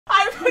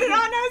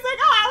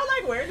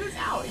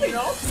you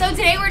know? So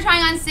today we're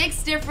trying on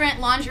 6 different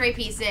lingerie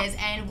pieces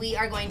and we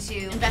are going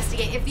to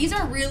investigate if these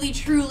are really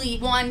truly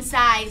one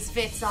size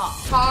fits all.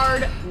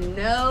 Hard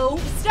no.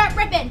 Just start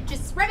ripping.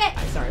 Just rip it.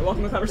 Sorry,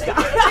 welcome to Clevver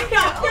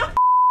Style.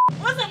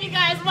 What's up, you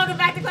guys? Welcome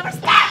back to Clevver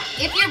Style.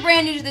 If you're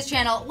brand new to this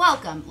channel,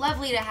 welcome.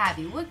 Lovely to have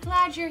you. We're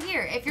glad you're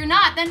here. If you're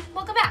not, then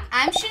welcome back.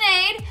 I'm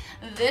Sinead.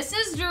 This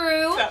is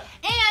Drew.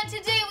 And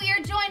today we are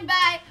joined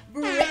by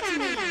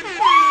Britnee.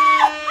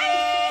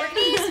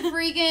 Britnee's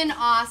freaking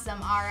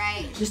awesome, all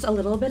right? Just a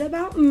little bit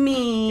about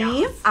me.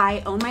 Yes.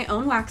 I own my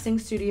own waxing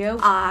studio.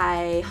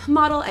 I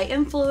model, I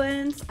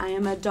influence. I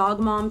am a dog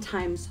mom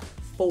times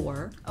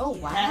 4. Oh,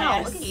 wow.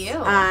 Yes. Look at you.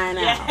 I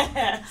know.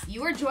 Yes.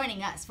 You are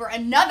joining us for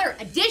another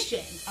edition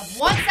of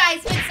One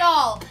Size Fits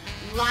All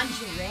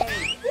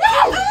Lingerie.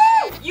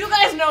 You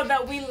guys know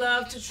that we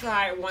love to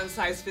try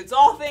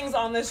one-size-fits-all things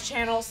on this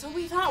channel, so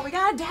we thought we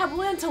gotta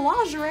dabble into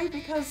lingerie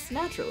because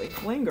naturally,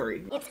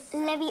 lingerie. It's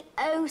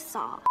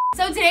Leviosa.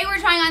 So today we're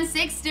trying on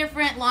 6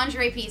 different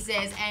lingerie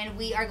pieces and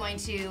we are going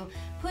to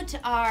put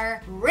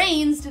our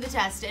brains to the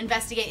test to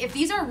investigate if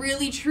these are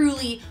really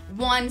truly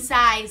one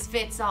size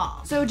fits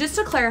all. So just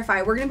to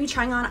clarify, we're gonna be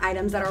trying on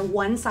items that are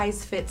one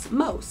size fits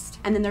most.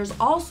 And then there's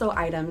also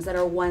items that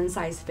are one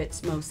size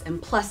fits most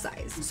and plus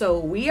size. So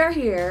we are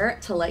here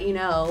to let you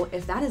know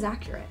if that is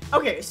accurate.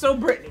 Okay, so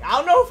Britney, I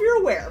don't know if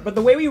you're aware, but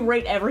the way we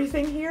rate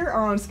everything here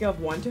are on a scale of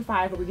 1 to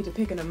 5, but we get to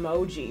pick an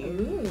emoji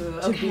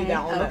to be that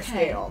on that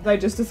scale. I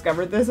just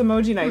discovered this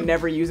emoji and I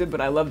never use it,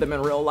 but I love them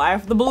in real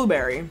life. The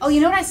blueberry. Oh,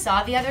 you know what I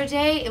saw the other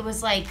day? It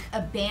was like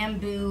a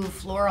bamboo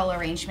floral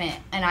arrangement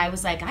and I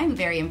was like, I'm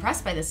very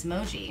impressed by this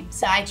emoji.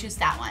 So I choose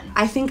that one.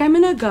 I think I'm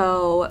gonna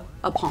go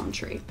a palm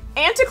tree.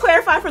 And to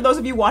clarify for those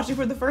of you watching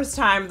for the first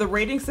time, the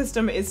rating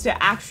system is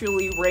to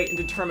actually rate and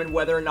determine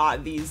whether or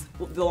not the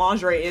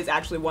lingerie is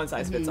actually one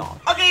size fits all.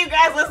 Okay, you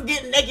guys, let's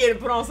get naked and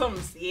put on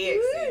something sexy.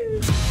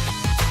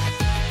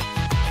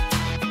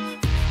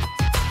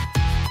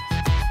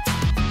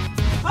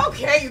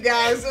 Okay, you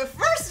guys,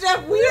 first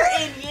up, we're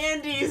in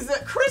Yandy's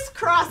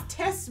crisscross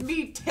test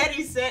me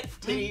teddy set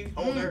titty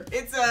holder.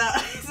 It's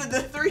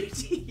the 3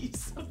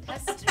 T's.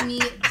 Test me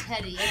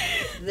Teddy.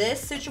 This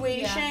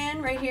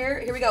situation right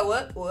here we go.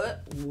 What?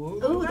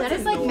 Ooh, that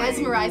is like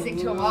mesmerizing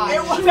to watch.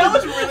 That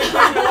was really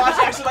fun to watch,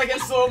 actually, like in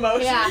slow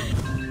motion. Yeah.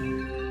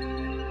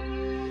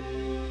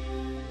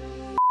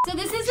 So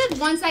this is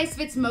a one size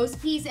fits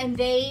most piece and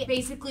they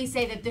basically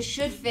say that this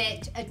should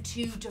fit a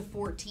 2 to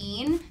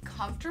 14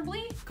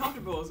 comfortably.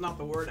 Comfortable is not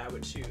the word I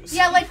would choose.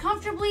 Yeah, like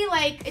comfortably,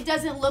 like it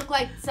doesn't look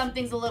like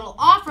something's a little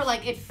off or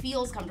like it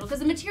feels comfortable because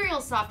the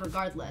material's soft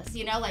regardless,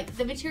 you know, like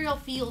the material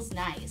feels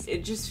nice.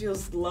 It just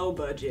feels low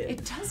budget.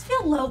 It does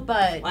feel low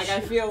budget. Like I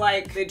feel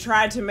like they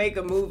tried to make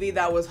a movie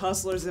that was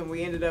hustlers and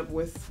we ended up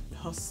with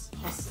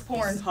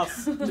Porn.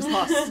 Just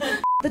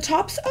The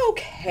top's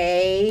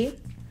okay.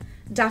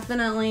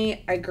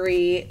 Definitely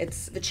agree.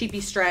 It's the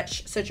cheapy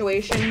stretch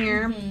situation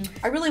here.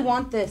 I really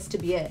want this to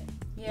be it.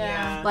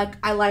 Yeah. Like,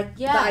 I like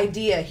the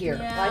idea here.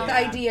 Yeah. I like the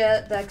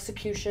idea, the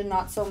execution,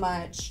 not so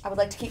much. I would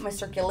like to keep my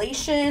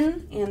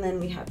circulation, and then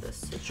we have this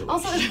situation.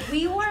 Also, if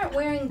we weren't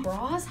wearing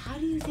bras, how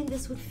do you think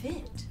this would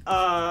fit?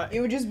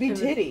 It would just be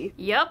titty.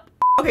 Yep.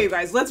 Okay, you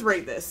guys, let's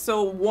rate this.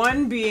 So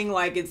 1 being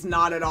like it's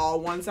not at all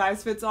one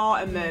size fits all,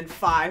 and then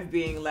 5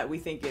 being that we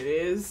think it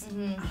is.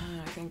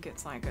 I think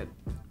it's like a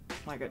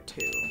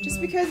 2. Just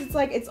because it's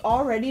like, it's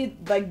already,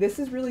 like this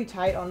is really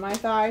tight on my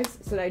thighs,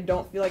 so that I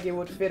don't feel like it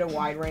would fit a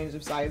wide range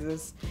of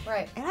sizes.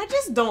 Right. And I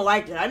just don't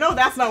like it. I know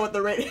that's not what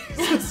the rating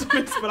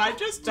system is, but I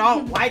just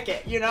don't like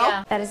it, you know?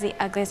 Yeah. That is the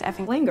ugliest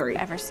effing Lingerie.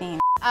 I've ever seen.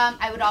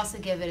 I would also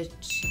give it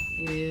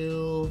a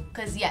 2,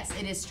 because yes,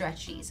 it is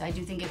stretchy, so I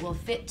do think it will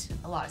fit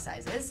a lot of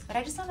sizes, but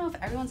I just don't know if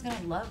everyone's gonna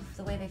love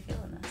the way they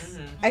feel in this.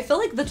 I feel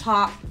like the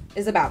top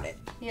is about it.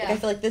 Yeah. Like, I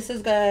feel like this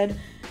is good.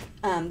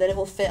 That it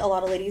will fit a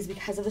lot of ladies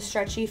because of the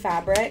stretchy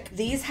fabric.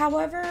 These,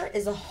 however,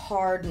 is a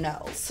hard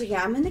no. So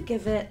yeah, I'm gonna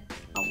give it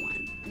a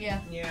 1.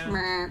 Yeah. Yeah.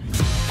 Meh.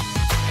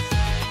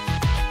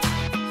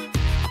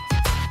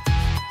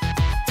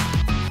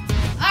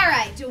 All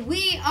right,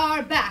 we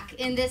are back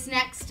in this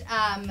next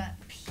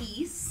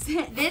piece.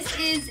 This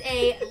is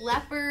a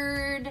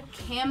leopard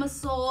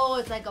camisole.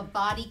 It's like a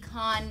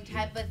bodycon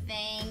type of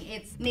thing.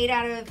 It's made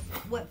out of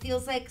what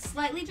feels like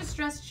slightly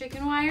distressed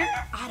chicken wire.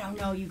 I don't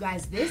know, you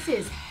guys. This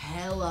is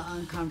hella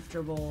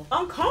uncomfortable.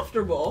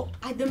 Uncomfortable?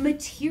 The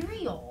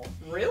material.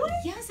 Really?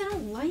 Yes, I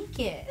don't like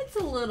it. It's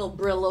a little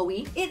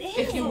Brillo-y, It is.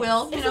 if you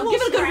will. It's You know, a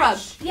give it a little good rub.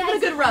 scratch. Yeah, Give it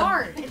it's a good rub.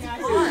 hard. It's I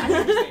hard. hear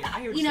what you're saying. I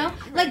hear what You you're know,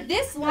 saying. like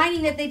this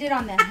lining that they did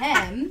on the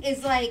hem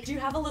is like. Do you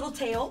have a little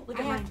tail? Look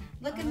at mine.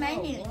 Look at my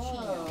little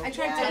cheek. I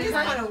tried Yeah, to it is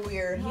design. kind of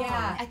weird.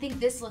 Yeah, I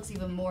think this looks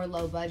even more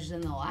low budget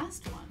than the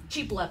last one.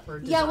 Cheap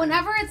leopard Yeah, design.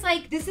 whenever it's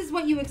like, this is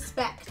what you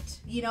expect,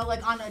 you know,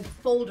 like on a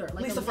folder.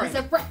 Like Lisa a Frank.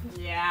 Lisa Frank.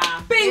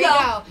 Yeah. There you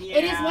go. Yeah.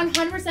 It is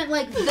 100%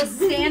 like the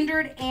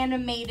standard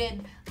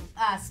animated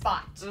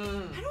spot. I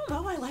don't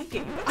know, I like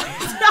it.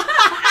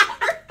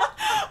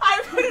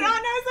 I put it on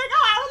and I was like,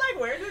 oh, I would like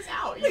wear this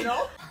out, you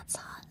know?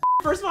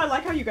 First of all, I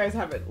like how you guys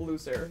have it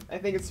looser. I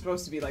think it's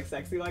supposed to be like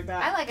sexy like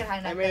that. I like it high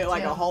enough. I made it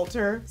like a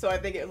halter, so I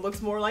think it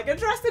looks more like a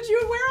dress that you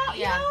would wear out,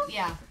 you know?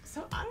 Yeah.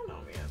 So, I don't know,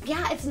 man.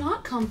 Yeah, it's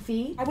not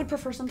comfy. I would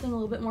prefer something a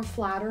little bit more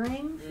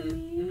flattering for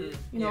me.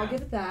 You know, I'll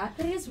give it that.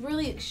 But it is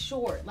really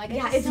short. Like,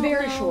 Yeah, it's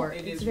very short.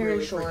 It's very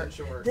really short.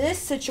 short. This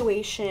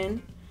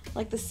situation,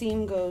 like the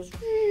seam goes.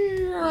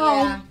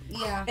 Yeah.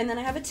 And then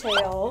I have a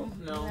tail.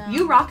 No.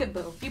 You rock it,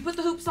 boo. You put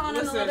the hoops on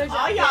and the leather Listen,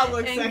 all jacket y'all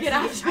look and sexy. get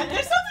out. There's something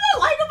I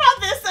like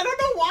about this. I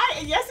don't know why.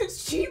 And yes,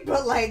 it's cheap,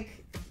 but like,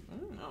 I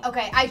don't know.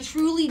 Okay, I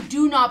truly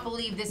do not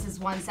believe this is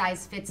one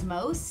size fits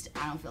most.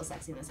 I don't feel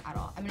sexy in this at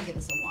all. I'm gonna give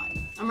this a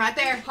 1. I'm right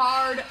there.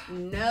 Hard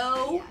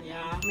no.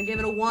 Yeah. I'm gonna give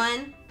it a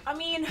 1. I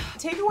mean,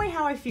 take away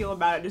how I feel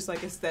about it just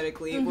like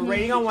aesthetically. We're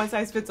rating on one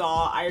size fits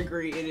all. I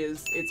agree,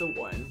 it's a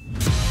 1.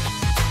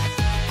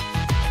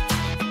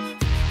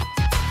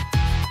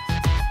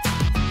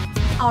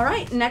 All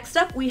right, next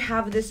up we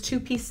have this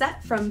 2-piece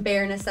set from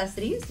Bare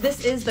Necessities.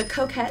 This is the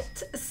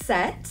Coquette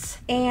set,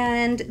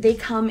 and they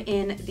come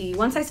in the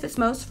one size fits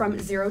most from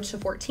 0 to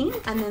 14,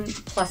 and then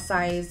plus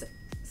size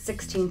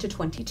 16 to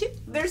 22.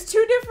 There's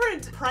 2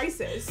 different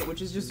prices,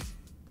 which is just,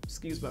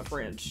 excuse my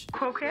French.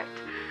 Coquette.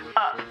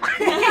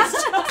 It's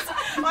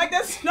just, like,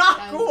 that's not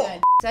That cool. was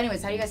good. So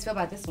anyways, how do you guys feel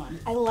about this one?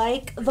 I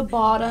like the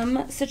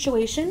bottom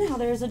situation, how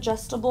there's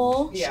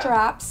adjustable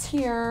straps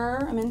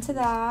here. I'm into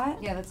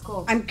that. Yeah, that's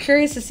cool. I'm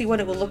curious to see what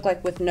it would look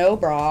like with no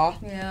bra.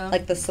 Yeah.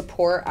 Like the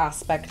support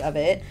aspect of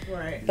it.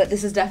 Right. But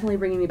this is definitely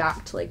bringing me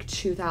back to like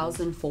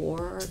 2004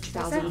 or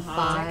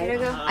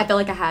 2005. I feel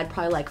like I had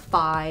probably like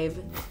 5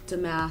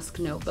 Damask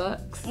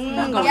notebooks.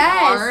 Going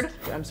hard.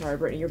 I'm sorry,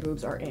 Brittany, your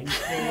boobs are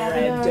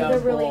incredible. Yeah, they're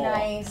really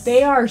nice.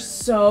 They are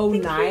so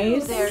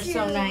nice. They're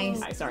so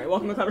nice. Hi, sorry,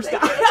 welcome to Clevver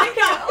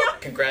Style.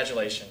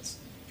 Congratulations.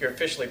 You're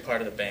officially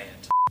part of the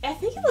band. I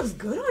think it looks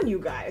good on you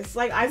guys.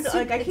 Like I It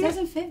can't.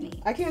 doesn't fit me.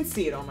 I can't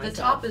see it on The myself.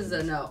 top is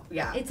a no.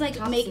 Yeah. It's like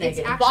Top's it's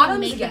negative. actually Bottoms,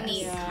 making yes.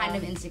 me kind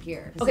of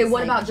insecure. Okay, It's what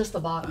like, about just the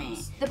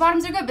bottoms? The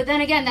bottoms are good, but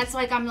then again, that's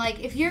like I'm like,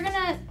 if you're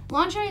gonna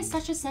lingerie is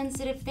such a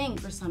sensitive thing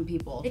for some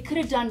people. They could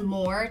have done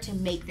more to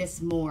make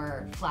this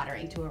more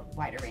flattering to a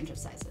wider range of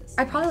sizes.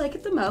 I probably like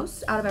it the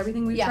most out of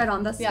everything we've tried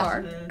on thus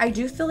far. I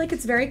do feel like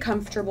it's very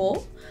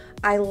comfortable.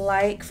 I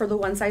like for the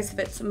one size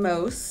fits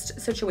most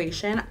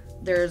situation,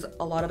 there's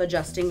a lot of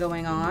adjusting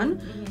going on,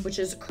 which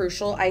is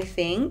crucial, I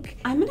think.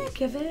 I'm gonna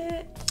give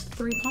it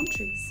 3 palm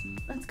trees.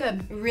 That's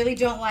good. I really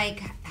don't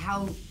like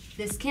how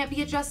this can't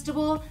be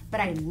adjustable, but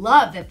I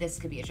love that this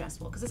could be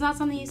adjustable because it's not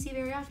something you see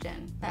very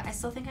often. But I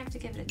still think I have to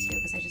give it a 2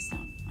 because I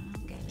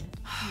don't get it.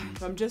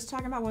 If I'm just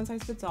talking about one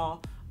size fits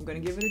all, I'm gonna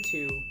give it a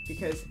 2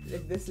 because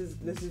if this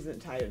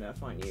isn't tight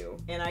enough on you,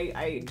 and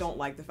I don't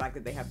like the fact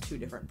that they have 2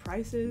 different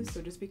prices.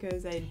 So just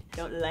because I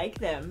don't like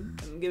them,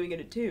 I'm giving it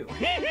a 2.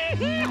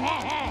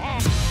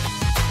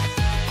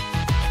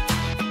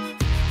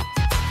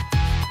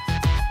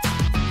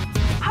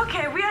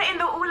 Okay, we are in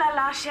the Ooh La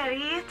La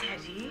Cherie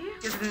Teddy.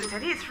 It's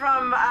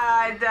from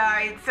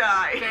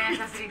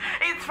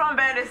it's from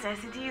Bare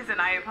Necessities, and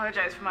I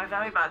apologize for my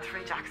very bad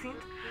French accent.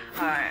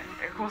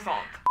 Croissant.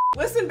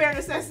 Listen, Bare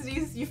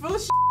Necessities, you full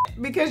of shit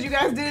because you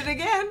guys did it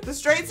again. The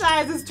straight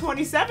size is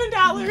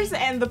 $27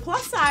 and the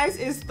plus size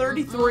is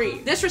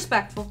 $33.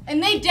 Disrespectful.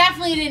 And they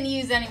definitely didn't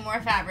use any more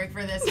fabric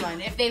for this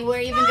one. If they were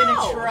even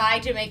gonna try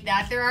to make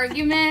that their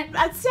argument.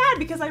 That's sad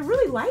because I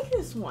really like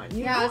this one.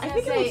 You know? I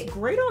think it looks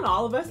great on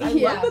all of us. I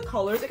love the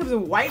colors. It comes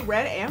in white,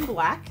 red, and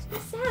black.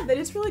 It's sad that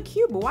it's really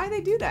cute, but why do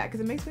they do that?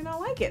 Because it makes me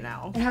not like it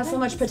now. It has so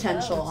much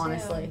potential, too.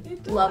 honestly.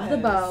 It Love the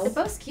bow. The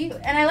bow's cute.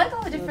 And I like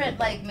all the different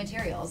like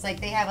materials.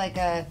 Like they have like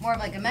a more of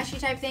like a meshy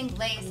type thing,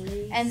 lace,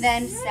 and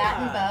then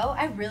satin bow.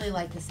 I really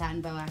like the satin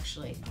bow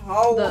actually.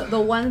 Oh. The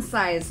one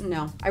size,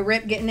 no. I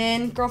rip getting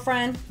in,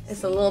 girlfriend.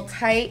 It's a little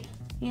tight,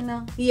 you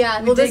know?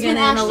 Yeah, well this digging one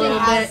in a actually little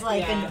has bit.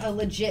 like a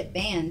legit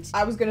band.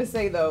 I was gonna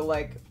say though,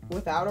 like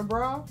without a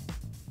bra,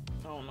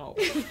 I don't know.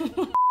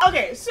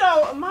 Okay,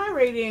 so my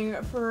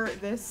rating for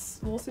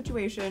this whole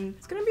situation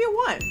is gonna be a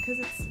 1 because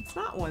it's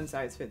not one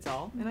size fits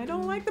all, and I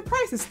don't like the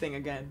prices thing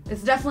again.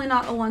 It's definitely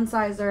not a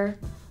one-sizer.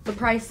 The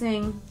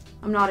pricing,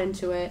 I'm not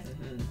into it.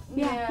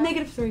 Yeah,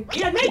 -3.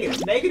 Yeah,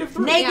 negative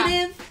 3.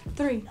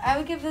 -3. I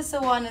would give this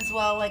a 1 as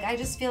well. Like I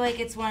just feel like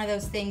it's one of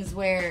those things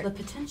where The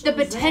potential the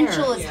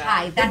potential is Yeah.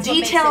 high. That's what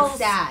details-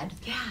 makes it sad.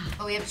 Yeah.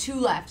 But we have 2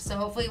 left, so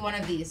hopefully one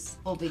of these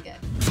will be good.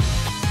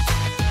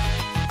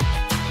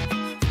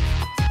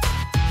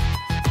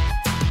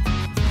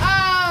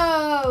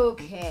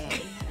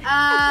 Okay.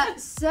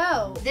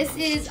 So this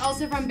is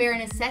also from Bare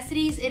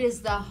Necessities. It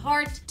is the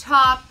heart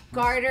top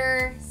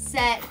garter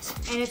set,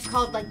 and it's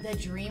called like the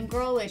Dream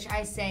Girl, which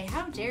I say,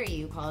 how dare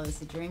you call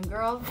this a Dream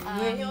Girl?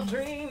 When your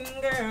dream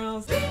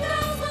girls.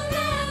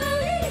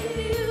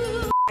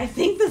 I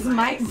think this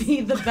might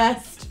be the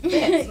best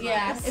fits.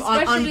 Yeah, nice.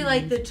 especially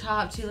like the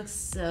top. She looks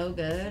so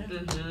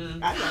good.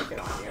 I like it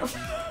on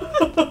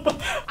you.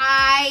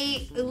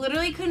 I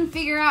literally couldn't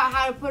figure out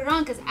how to put it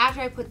on because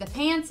after I put the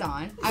pants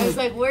on, I was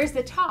like, where's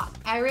the top?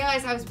 I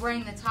realized I was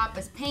wearing the top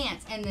as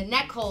pants and the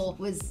neck hole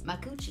was my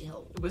coochie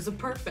hole. It was a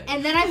perfect.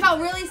 And then I felt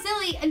really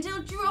silly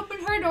until Drew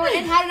opened her door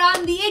and had it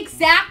on the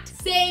exact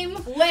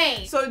same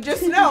way. So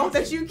just know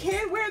that you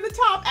can wear the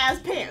top as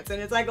pants,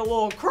 and it's like a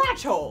little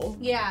crotch hole.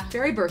 Yeah.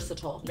 Very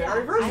versatile.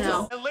 Very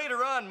versatile. And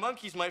later on,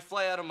 monkeys might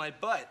fly out of my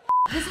butt.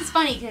 This is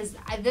funny because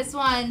this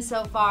one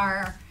so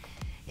far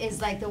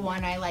is like the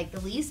one I like the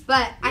least,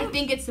 but I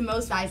think it's the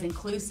most size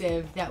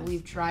inclusive that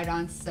we've tried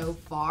on so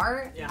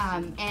far.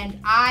 Yeah. And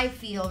I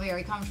feel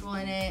very comfortable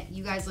in it.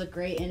 You guys look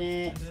great in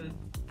it.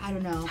 I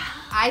don't know.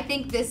 I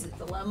think this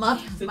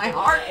Dilemma. My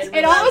heart.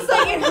 it almost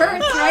like it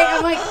hurts, right?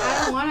 I'm like,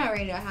 I don't want to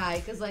rate it high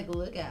because like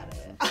look at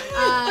it.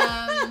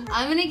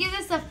 I'm gonna give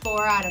this a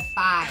 4 out of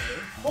 5.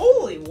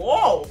 Holy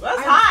whoa,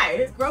 that's high.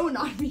 It's growing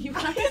on me, you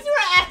guys. Your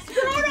ass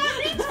growing on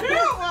me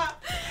too.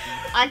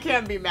 I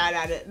can't be mad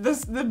at it.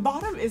 The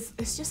bottom it's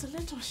just a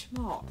little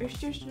small. It's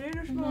just a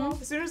little small.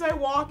 As soon as I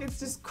walk, it's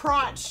just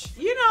crotch.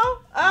 You know,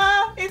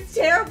 it's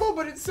terrible,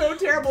 but it's so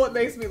terrible it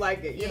makes me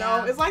like it. You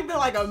know, it's like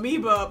the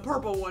amoeba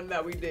purple one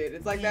that we did.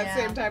 It's like that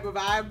same type of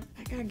vibe.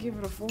 I gotta give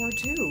it a 4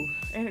 too.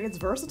 And it's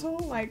versatile.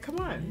 Like, come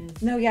on.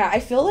 No, yeah, I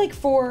feel like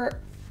for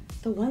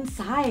the one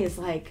size,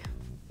 like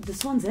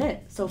this one's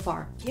it so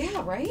far.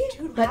 Yeah, right.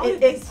 Dude, But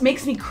it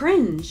makes me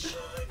cringe.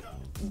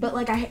 But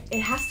like I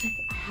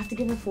have to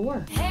give it a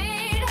 4.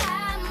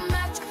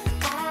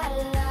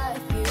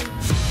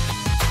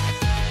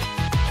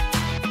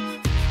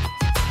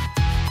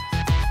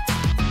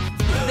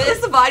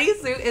 This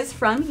bodysuit is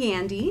from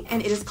Yandy,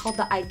 and it is called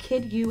the I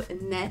Kid You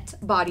Net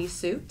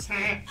bodysuit.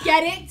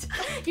 Get it?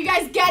 You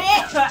guys get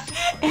it?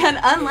 And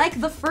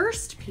unlike the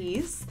first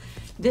piece,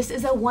 this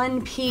is a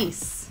one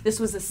piece. This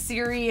was a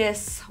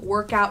serious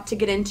workout to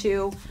get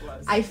into.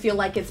 I feel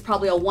like it's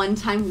probably a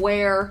one-time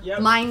wear. Yep.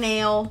 My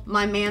nail,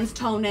 my man's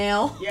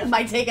toenail,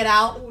 might take it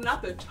out. Oh,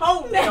 not the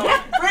toenail.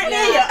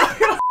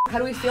 Britnee. How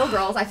do we feel,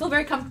 girls? I feel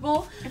very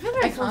comfortable. I feel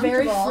very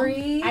very comfortable.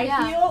 free.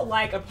 I feel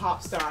like a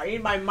pop star. I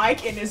need my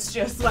mic and it's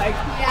just like,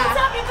 Yeah.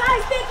 what's up, you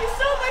guys? Thank you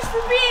so much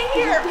for being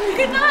here.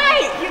 Good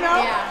night. You know?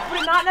 Yeah.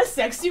 But not in a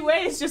sexy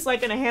way. It's just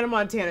like in a Hannah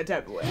Montana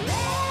type of way.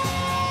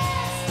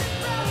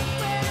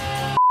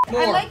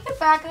 I like the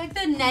back, I like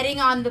the netting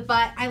on the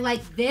butt. I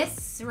like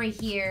this right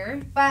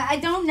here, but I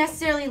don't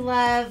necessarily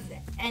love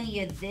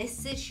any of this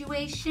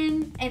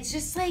situation. It's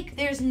just like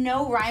there's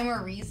no rhyme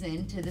or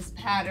reason to this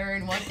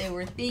pattern, what they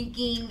were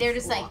thinking. They're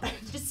just like,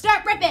 just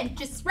start ripping,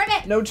 just rip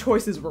it. No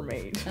choices were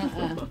made.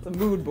 It's a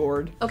mood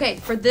board. Okay,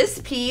 for this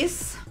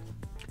piece,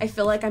 I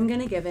feel like I'm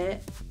gonna give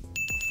it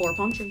 4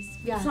 palm trees.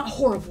 Yeah. It's not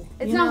horrible.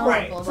 It's you not know?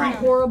 horrible. It's not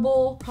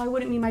horrible. Probably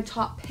wouldn't be my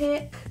top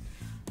pick,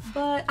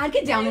 but I'd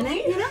get down in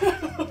it, you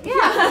know?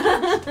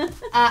 Yeah.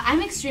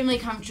 I'm extremely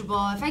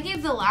comfortable. If I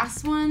gave the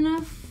last one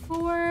a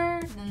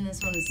 4, then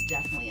this one is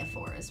definitely a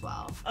 4 as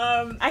well.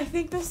 I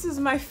think this is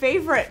my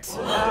favorite.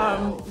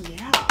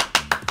 Yeah.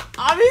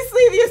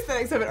 Obviously, the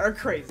aesthetics of it are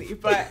crazy,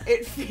 but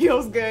it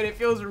feels good. It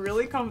feels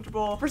really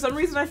comfortable. For some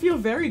reason, I feel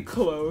very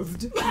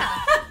clothed.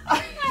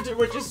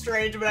 Which is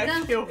strange, but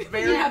I feel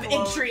very You have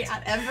clothed. entry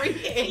at every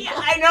angle. Yeah,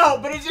 I know,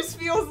 but it just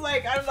feels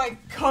like I'm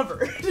like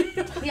covered.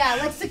 Yeah,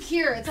 like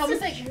secure. It's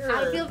almost Secure.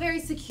 like I feel very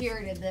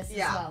secured in this as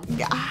well.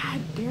 Yeah,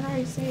 dare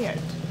I say it?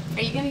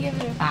 Are you gonna give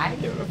it a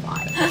 5? Give it a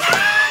 5.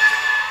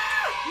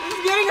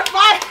 It's getting a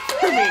 5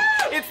 for me.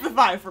 It's the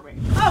 5 for me.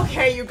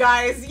 Okay, you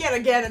guys, yet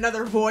again,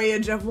 another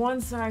voyage of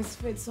one size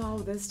fits all.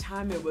 This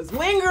time it was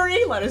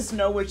Lingerie. Let us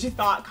know what you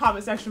thought.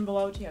 Comment section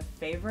below. Do you have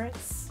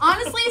favorites?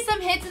 Honestly,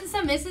 some hits and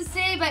some misses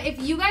today, but if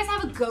you guys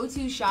have a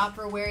go-to shop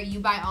for where you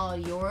buy all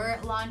your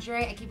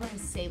lingerie, I keep wanting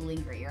to say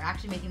Lingerie. You're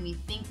actually making me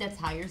think that's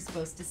how you're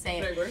supposed to say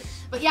it.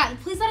 But yeah,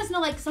 please let us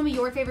know like some of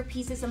your favorite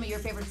pieces, some of your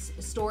favorite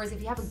stores.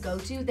 If you have a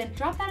go-to, then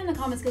drop that in the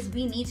comments because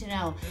we need to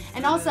know.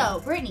 And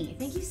also, Britnee,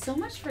 thank you so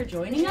much for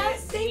joining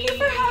us. Thank you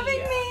for having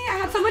me. I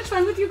had so much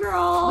fun with you,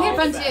 girls. We had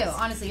fun too.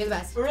 Honestly, you're the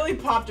best. We really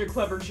popped your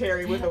clever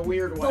cherry with a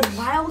weird one. The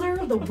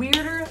wilder, the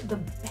weirder, the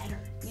better.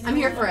 I'm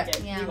here for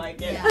it. Yeah. You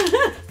like it. Yeah.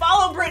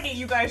 Follow Britnee,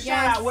 you guys.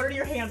 Shout Yes. out. What are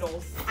your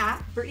handles?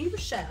 At Britnee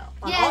Rochelle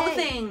on Yay. all the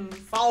things.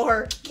 Follow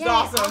her. She's Yay,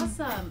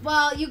 awesome.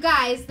 Well, you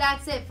guys,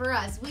 that's it for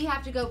us. We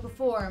have to go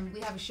perform. We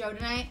have a show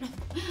tonight,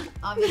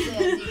 obviously,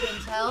 as you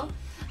can tell.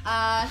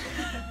 A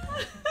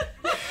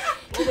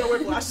little bit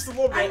whiplash, just a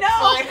little bit. I know.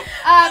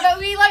 Fine. But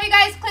we love you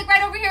guys. Click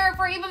right over here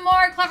for even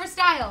more Clevver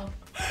Style.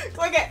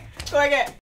 Click it. Click it.